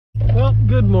Well,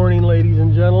 good morning, ladies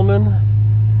and gentlemen.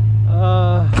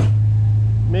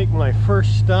 Make my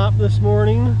first stop this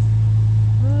morning.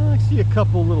 I see a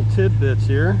couple little tidbits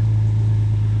here.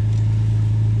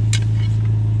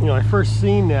 You know, I first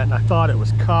seen that and I thought it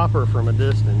was copper from a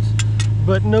distance,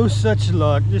 but no such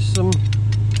luck. Just some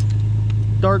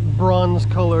dark bronze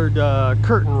colored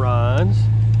curtain rods.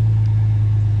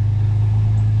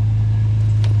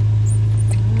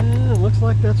 And it looks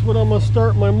like that's what I'm gonna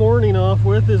start my morning off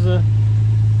with, is a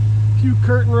few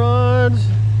curtain rods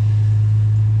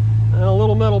and a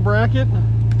little metal bracket.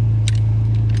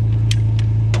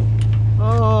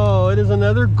 Oh, it is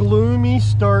another gloomy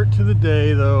start to the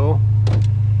day though.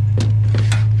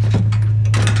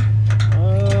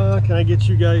 Can I get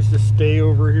you guys to stay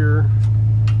over here?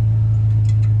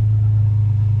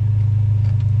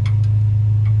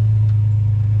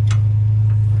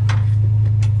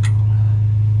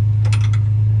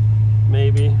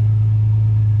 Maybe.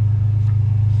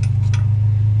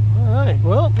 Alright,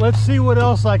 well, let's see what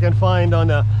else I can find on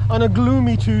a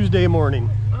gloomy Tuesday morning.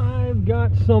 I've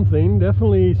got something,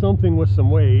 definitely something with some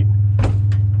weight.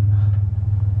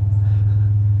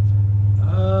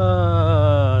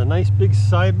 Nice big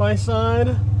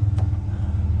side-by-side.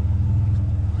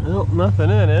 Nope, nothing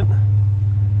in it.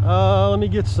 Let me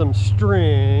get some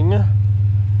string,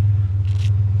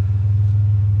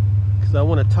 because I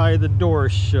want to tie the door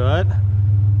shut.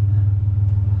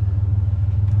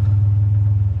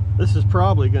 This is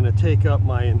probably going to take up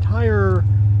my entire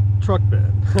truck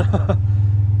bed.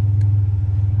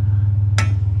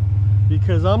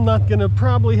 Because I'm not going to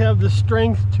probably have the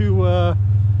strength to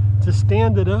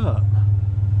stand it up.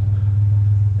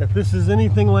 If this is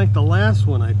anything like the last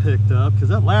one I picked up, because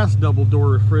that last double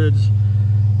door fridge,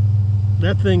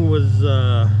 that thing was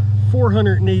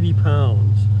 480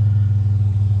 pounds.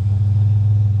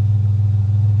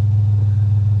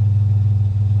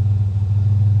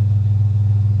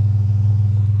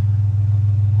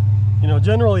 You know,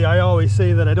 generally I always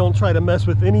say that I don't try to mess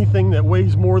with anything that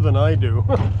weighs more than I do.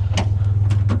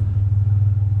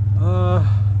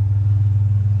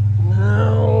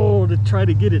 Now to try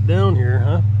to get it down here,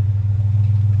 huh?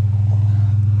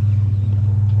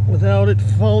 Without it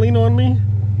falling on me.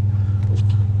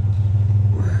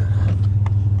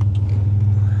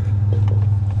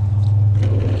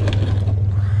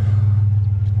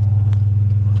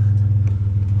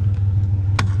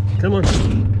 Come on.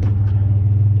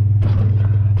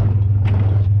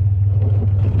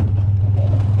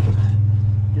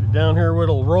 Get it down here where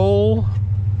it'll roll.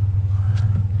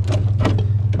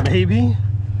 Maybe.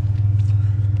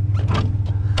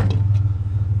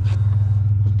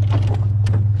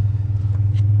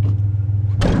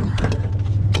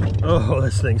 Oh,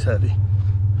 this thing's heavy.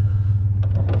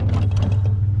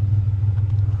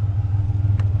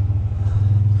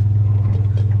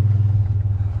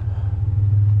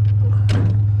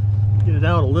 Get it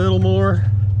out a little more.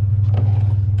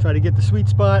 Try to get the sweet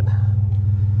spot.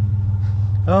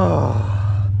 Oh.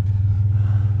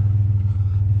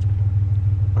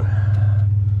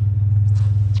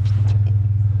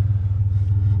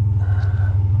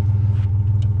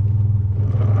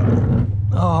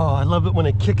 Oh, I love it when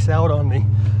it kicks out on me.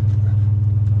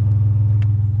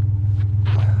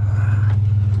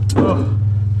 Oh,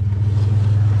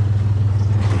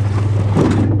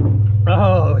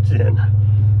 oh, it's in.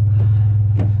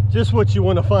 Just what you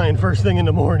want to find first thing in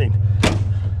the morning.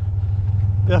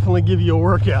 Definitely give you a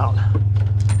workout.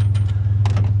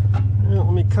 Now,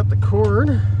 let me cut the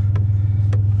cord.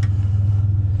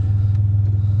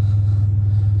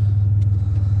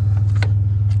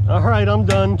 All right, I'm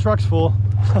done. Truck's full.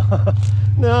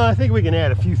 No, I think we can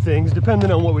add a few things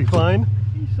depending on what we find.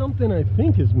 Something I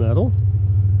think is metal.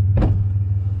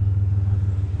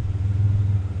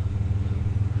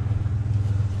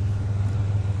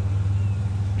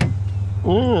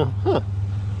 Huh.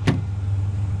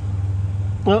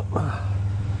 Well,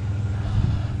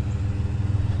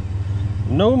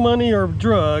 no money or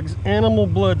drugs, animal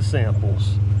blood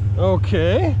samples.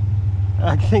 Okay.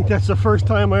 I think that's the first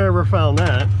time I ever found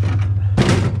that.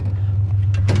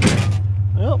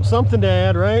 Well, something to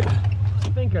add, right? I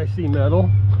think I see metal.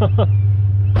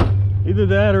 Either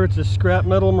that or it's a scrap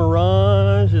metal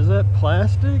Mirage. Is that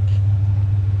plastic?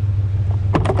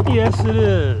 Yes, it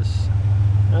is.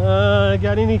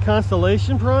 Got any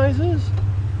constellation prizes?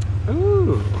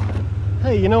 Ooh.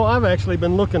 Hey, you know, I've actually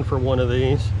been looking for one of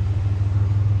these.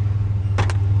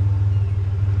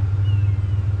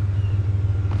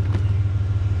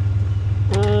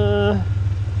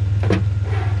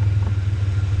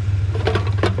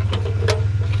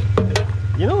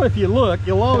 You know, if you look,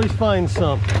 you'll always find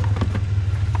something.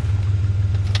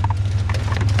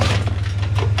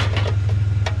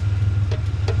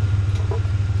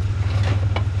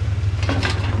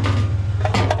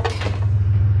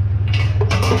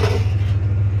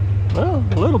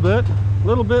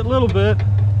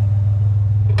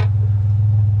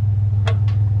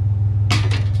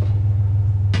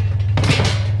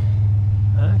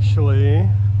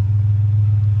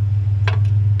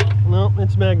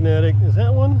 magnetic. Is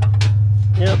that one?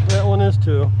 Yep, that one is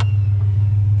too.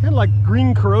 Kind of like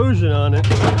green corrosion on it.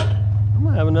 I'm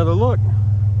gonna have another look.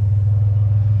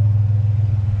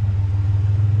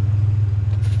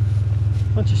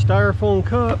 Bunch of styrofoam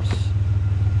cups.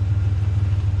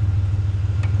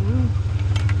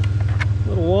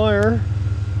 Little wire.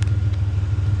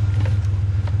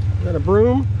 Got a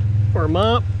broom or a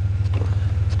mop.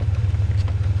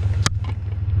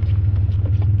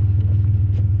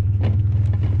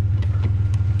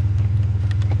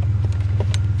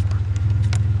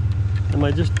 I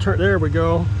might just turn, there we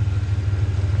go.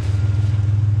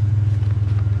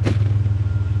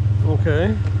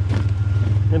 Okay.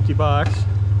 Empty box.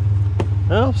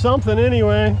 Well, something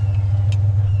anyway.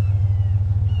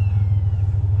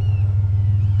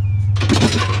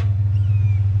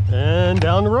 And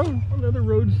down the road. Another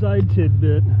roadside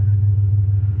tidbit.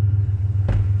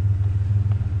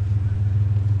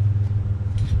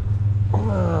 Is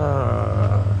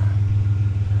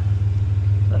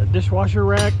that a dishwasher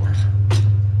rack?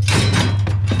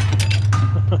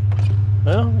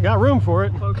 Well, got room for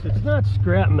it. Folks, it's not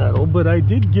scrap metal, but I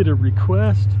did get a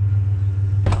request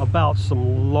about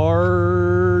some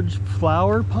large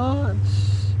flower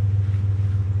pots.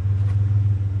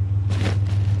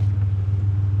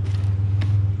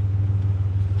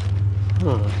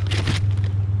 Huh.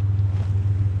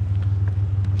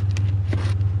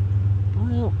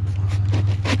 Well,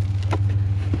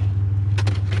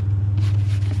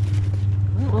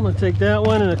 I'm gonna take that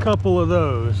one and a couple of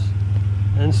those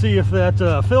and see if that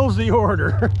fills the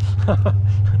order.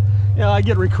 Yeah, I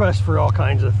get requests for all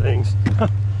kinds of things.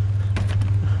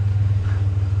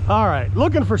 All right,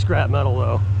 looking for scrap metal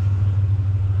though.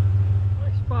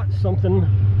 I spot something.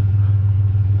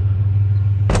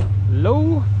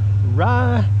 Low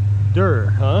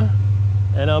rider, huh?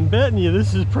 And I'm betting you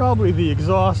this is probably the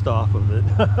exhaust off of it.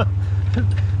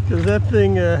 Because that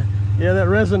thing, yeah, that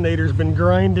resonator's been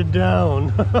grinded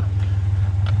down.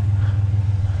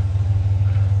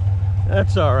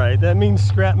 That's all right. That means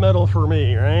scrap metal for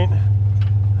me, right?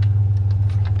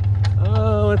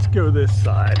 Let's go this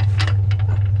side.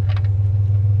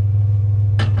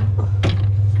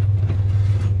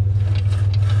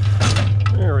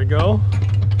 There we go.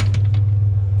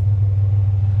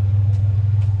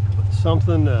 Put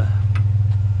something to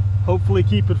hopefully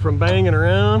keep it from banging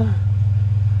around.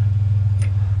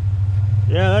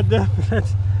 Yeah,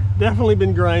 that's definitely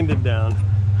been grinded down.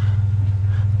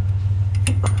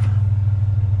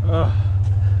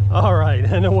 All right,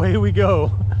 and away we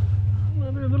go.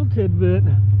 Another little tidbit.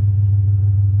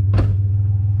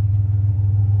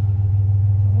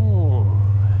 Oh.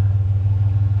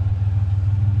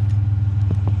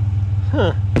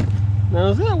 Huh. Now,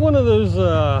 is that one of those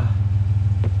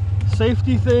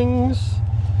safety things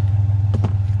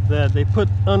that they put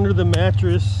under the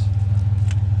mattress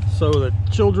so that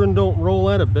children don't roll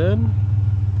out of bed?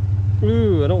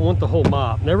 Ooh, I don't want the whole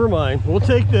mop. Never mind. We'll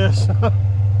take this.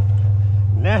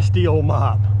 Nasty old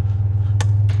mop.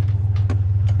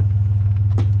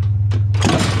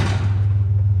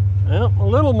 Well, a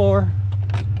little more.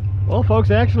 Well, folks,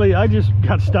 actually, I just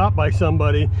got stopped by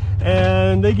somebody,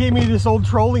 and they gave me this old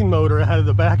trolling motor out of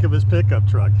the back of his pickup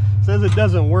truck. It says it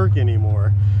doesn't work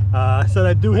anymore. I said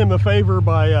I'd do him a favor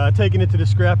by taking it to the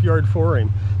scrapyard for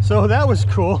him. So that was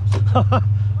cool.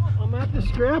 I'm at the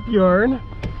scrapyard,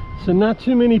 so not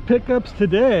too many pickups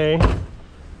today.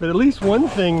 But at least one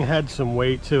thing had some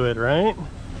weight to it, right?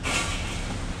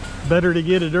 Better to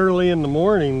get it early in the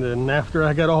morning than after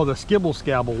I got all the skibble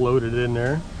scabble loaded in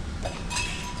there.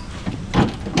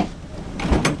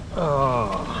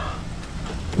 Oh,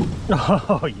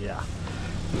 oh yeah.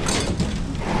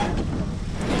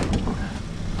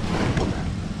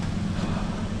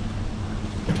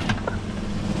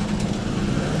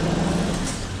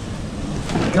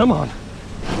 Come on.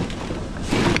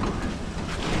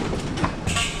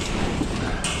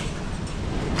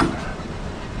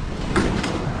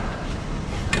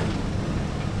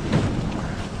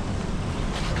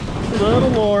 A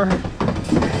little more.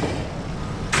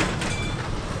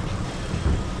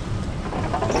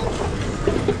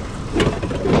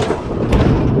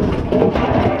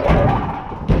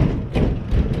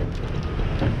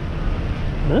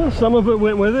 Well, some of it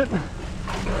went with it.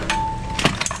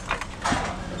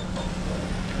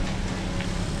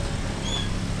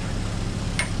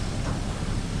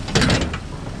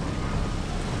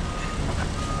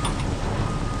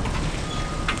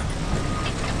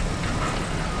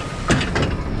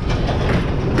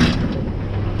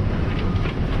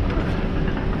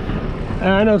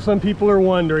 I know some people are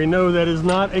wondering, no, that is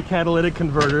not a catalytic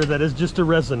converter, that is just a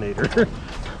resonator.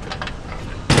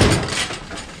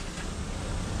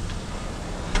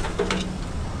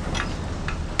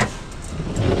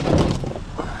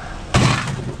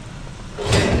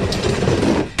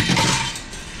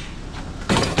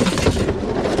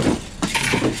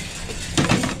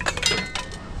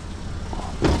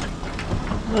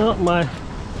 out my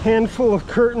handful of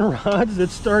curtain rods that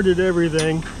started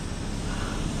everything.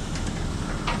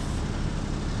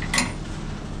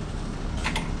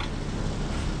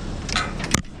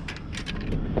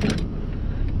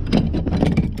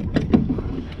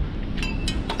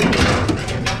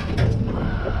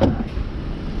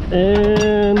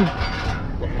 And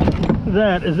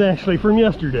that is actually from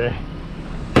yesterday.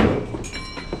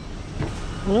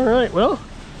 All right, well,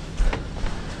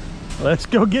 let's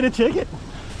go get a ticket.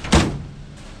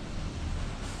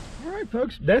 All right,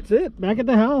 folks, that's it. Back at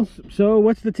the house. So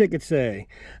what's the ticket say?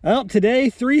 Well, today,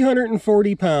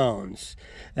 340 pounds.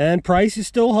 And price is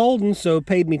still holding, so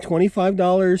paid me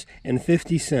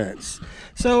 $25.50.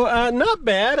 So not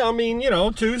bad. I mean, you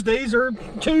know, Tuesdays are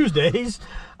Tuesdays.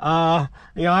 You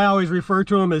know, I always refer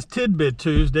to them as Tidbit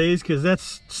Tuesdays because that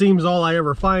seems all I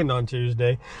ever find on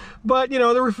Tuesday. But, you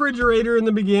know, the refrigerator in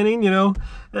the beginning, you know,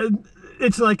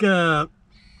 it's like a,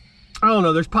 I don't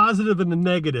know, there's positive and the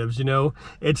negatives, you know.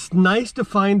 It's nice to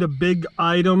find a big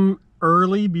item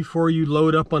early before you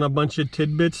load up on a bunch of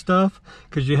tidbit stuff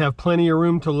because you have plenty of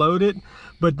room to load it.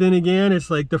 But then again,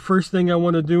 it's like the first thing I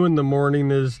want to do in the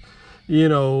morning is, you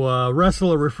know,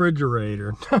 wrestle a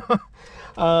refrigerator.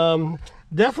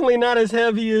 Definitely not as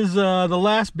heavy as the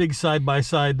last big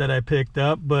side-by-side that I picked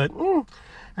up, but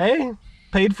hey,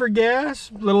 paid for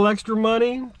gas, little extra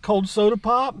money, cold soda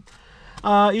pop.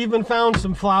 Even found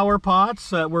some flower pots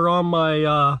that were on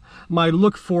my my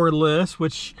look for list,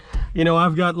 which, you know,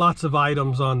 I've got lots of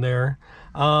items on there.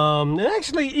 And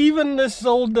actually even this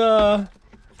old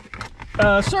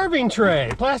serving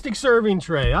tray, plastic serving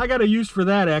tray. I got a use for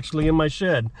that actually in my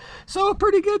shed. So a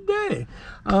pretty good day.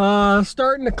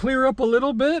 Starting to clear up a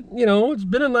little bit. You know, it's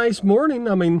been a nice morning.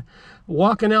 I mean,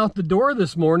 walking out the door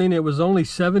this morning, it was only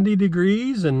 70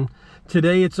 degrees, and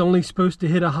today it's only supposed to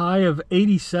hit a high of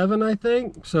 87, I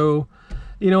think. So,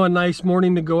 you know, a nice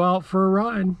morning to go out for a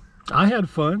ride. I had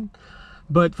fun.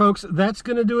 But folks, that's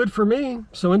going to do it for me.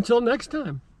 So until next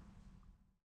time.